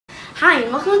Hi,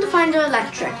 and welcome to Find Your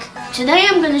Electric. Today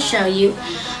I'm going to show you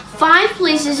 5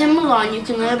 places in Milan you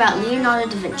can learn about Leonardo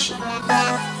da Vinci.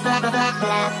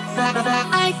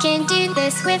 I can do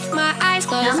this with my eyes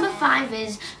closed. Number 5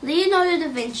 is Leonardo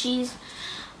da Vinci's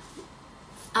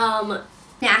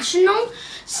National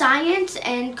Science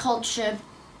and Culture,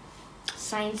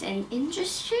 Science and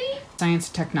Industry? Science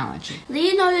and Technology.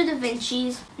 Leonardo da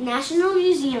Vinci's National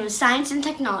Museum of Science and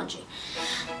Technology.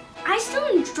 I still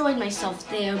enjoyed myself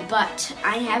there, but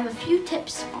I have a few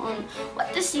tips on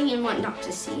what to see and what not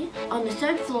to see. On the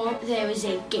 3rd floor, there is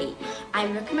a game. I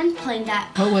recommend playing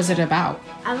that. What was it about?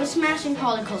 I was smashing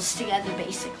particles together,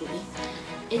 basically.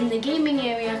 In the gaming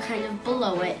area, kind of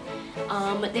below it,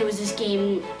 there was this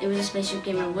game. It was a spaceship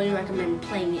game. I wouldn't recommend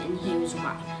playing it, and here's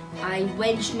why. I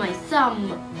wedged my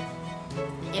thumb.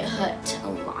 It hurt a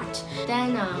lot.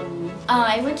 Then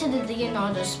I went to the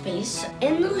Leonardo space.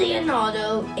 In the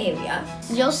Leonardo area,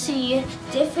 you'll see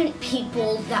different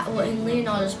people that were in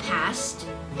Leonardo's past.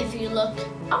 If you look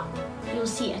up, you'll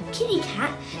see a kitty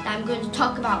cat that I'm going to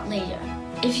talk about later.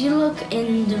 If you look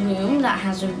in the room that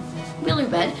has a really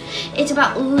red, it's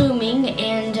about looming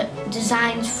and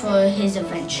designs for his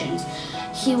inventions.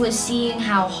 He was seeing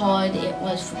how hard it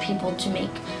was for people to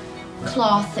make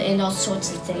cloth and all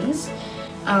sorts of things.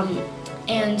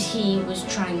 And he was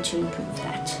trying to improve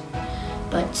that.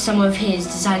 But some of his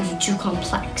designs were too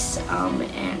complex,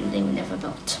 and they were never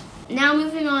built. Now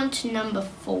moving on to number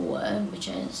 4, which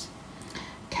is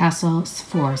Castel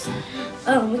Sforza.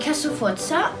 Castel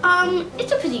Sforza.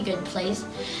 It's a pretty good place.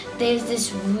 There's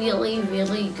this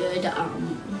really good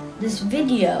this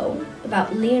video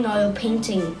about Leonardo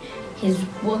painting his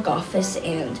work office,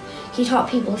 and he taught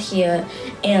people here,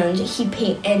 and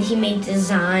he made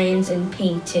designs and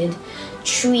painted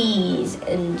trees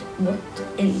and worked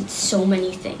in so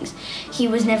many things. He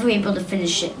was never able to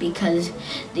finish it because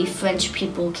the French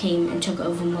people came and took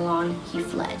over Milan. He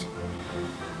fled.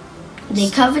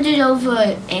 They covered it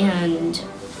over, and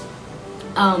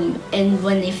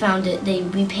when they found it, they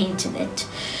repainted it.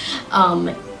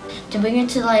 To bring it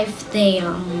to life, they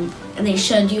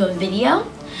showed you a video.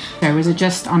 Was it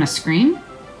just on a screen?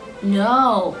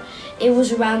 No, it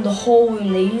was around the whole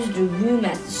room. They used the room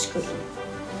as the screen.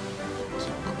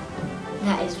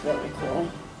 That is really cool.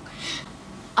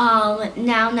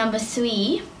 Now number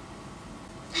 3.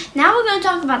 Now we're going to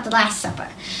talk about the Last Supper.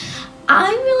 I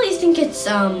really think it's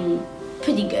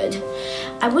pretty good.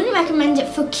 I wouldn't recommend it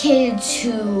for kids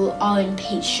who are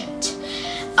impatient.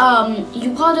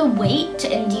 You gotta wait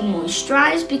and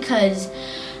demoisturize because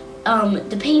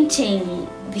the painting,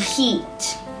 the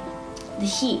heat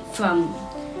from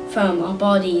our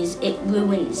bodies, it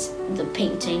ruins the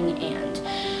painting, and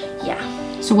yeah.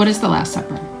 So what is the Last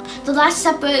Supper? The Last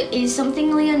Supper is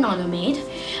something Leonardo made.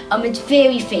 It's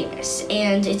very famous,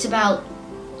 and it's about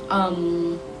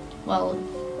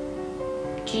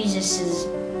Jesus'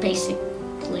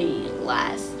 basically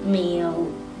last meal.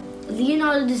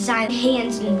 Leonardo designed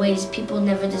hands in ways people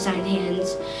never designed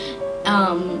hands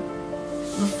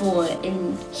before,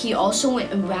 and he also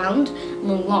went around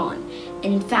Milan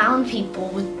and found people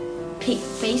with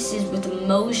faces with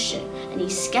emotion, and he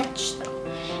sketched them,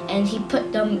 and he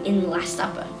put them in the Last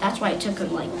Supper. That's why it took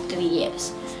him like 3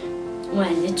 years.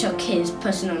 When it took his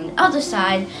person on the other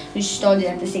side, who started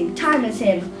at the same time as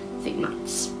him, 3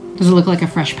 months. Does it look like a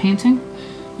fresh painting?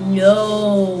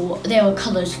 No, there were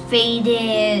colors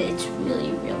faded. It's really.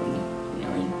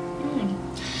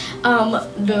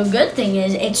 The good thing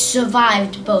is it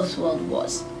survived both world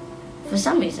wars for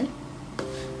some reason.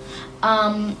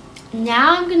 Now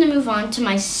I'm going to move on to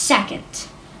my 2nd.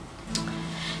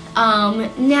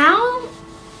 Now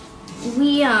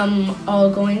we are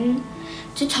going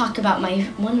to talk about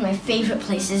one of my favorite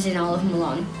places in all of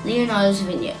Milan, Leonardo's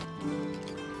Vineyard.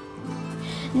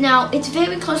 Now, it's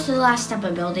very close to the Last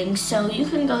Supper building, so you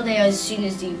can go there as soon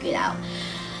as you get out.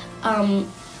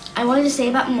 I wanted to say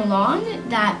about Milan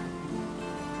that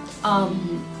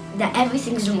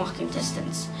everything's in walking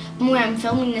distance. When I'm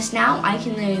filming this now, I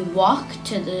can literally walk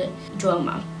to the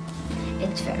Duomo.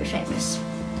 It's very famous.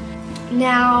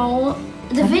 Now,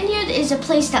 the Vineyard is a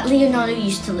place that Leonardo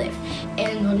used to live.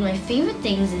 And one of my favorite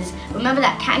things is, remember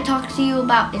that cat I talked to you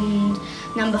about in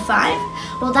number 5?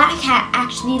 Well, that cat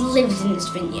actually lives in this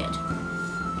vineyard.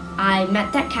 I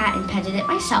met that cat and petted it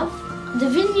myself. The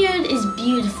vineyard is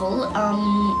beautiful.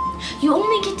 You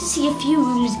only get to see a few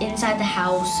rooms inside the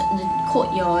house, the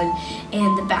courtyard,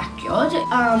 and the backyard.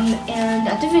 And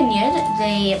at the vineyard,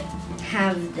 they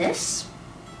have this.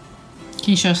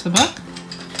 Can you show us the book?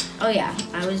 Oh yeah,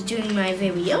 I was doing my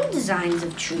very own designs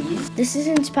of trees. This is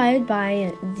inspired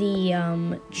by the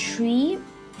tree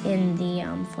in the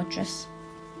fortress.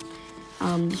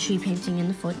 the tree painting in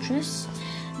the fortress.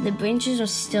 The branches are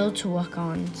still to work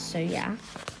on, so yeah.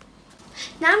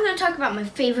 Now I'm going to talk about my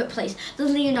favorite place, the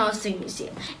Leonardo3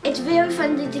 Museum. It's very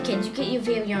friendly to kids. You get your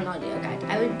very own audio guide.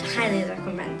 I would highly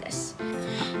recommend this.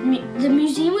 The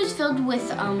museum was filled with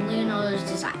Leonardo's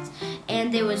designs,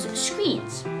 and there was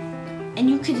screens, and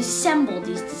you could assemble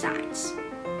these designs.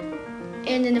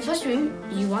 And in the first room,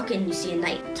 you walk in, you see a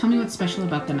knight. Tell me what's special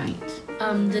about the knight.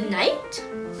 The knight,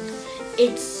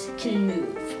 it can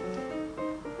move.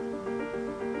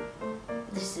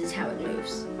 This is how it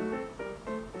moves.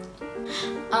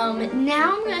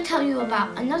 Now I'm going to tell you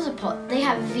about another part. They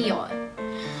have VR.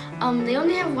 They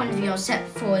only have one VR set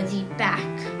for the back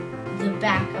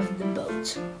of the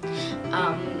boat.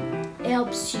 It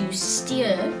helps you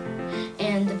steer,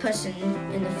 and the person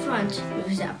in the front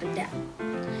moves up and down.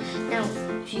 Now,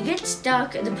 if you get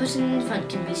stuck, the person in the front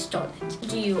can be started.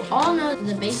 Do you all know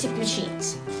the basic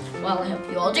machines? Well, I hope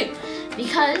you all do,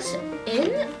 because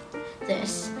in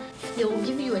this, they will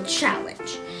give you a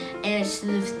challenge, and it's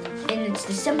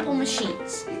the simple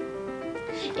machines.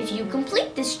 If you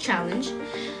complete this challenge,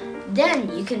 then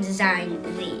you can design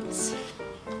these.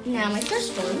 Now, my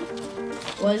first one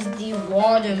was the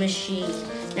water machine.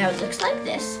 Now, it looks like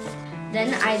this.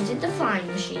 Then I did the flying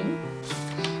machine,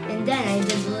 and then I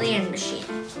did the land machine.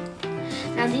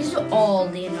 Now, these are all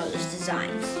Leonardo's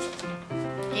designs.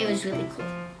 It was really cool.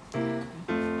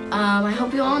 I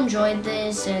hope you all enjoyed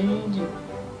this, and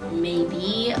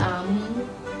maybe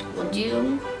we'll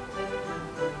do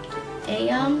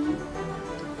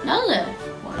another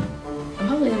one. I'm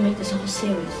probably gonna make this a whole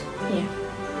series. Yeah.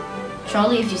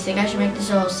 Charlie, if you think I should make this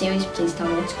a whole series, please tell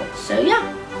me it's cool. So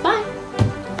yeah, bye.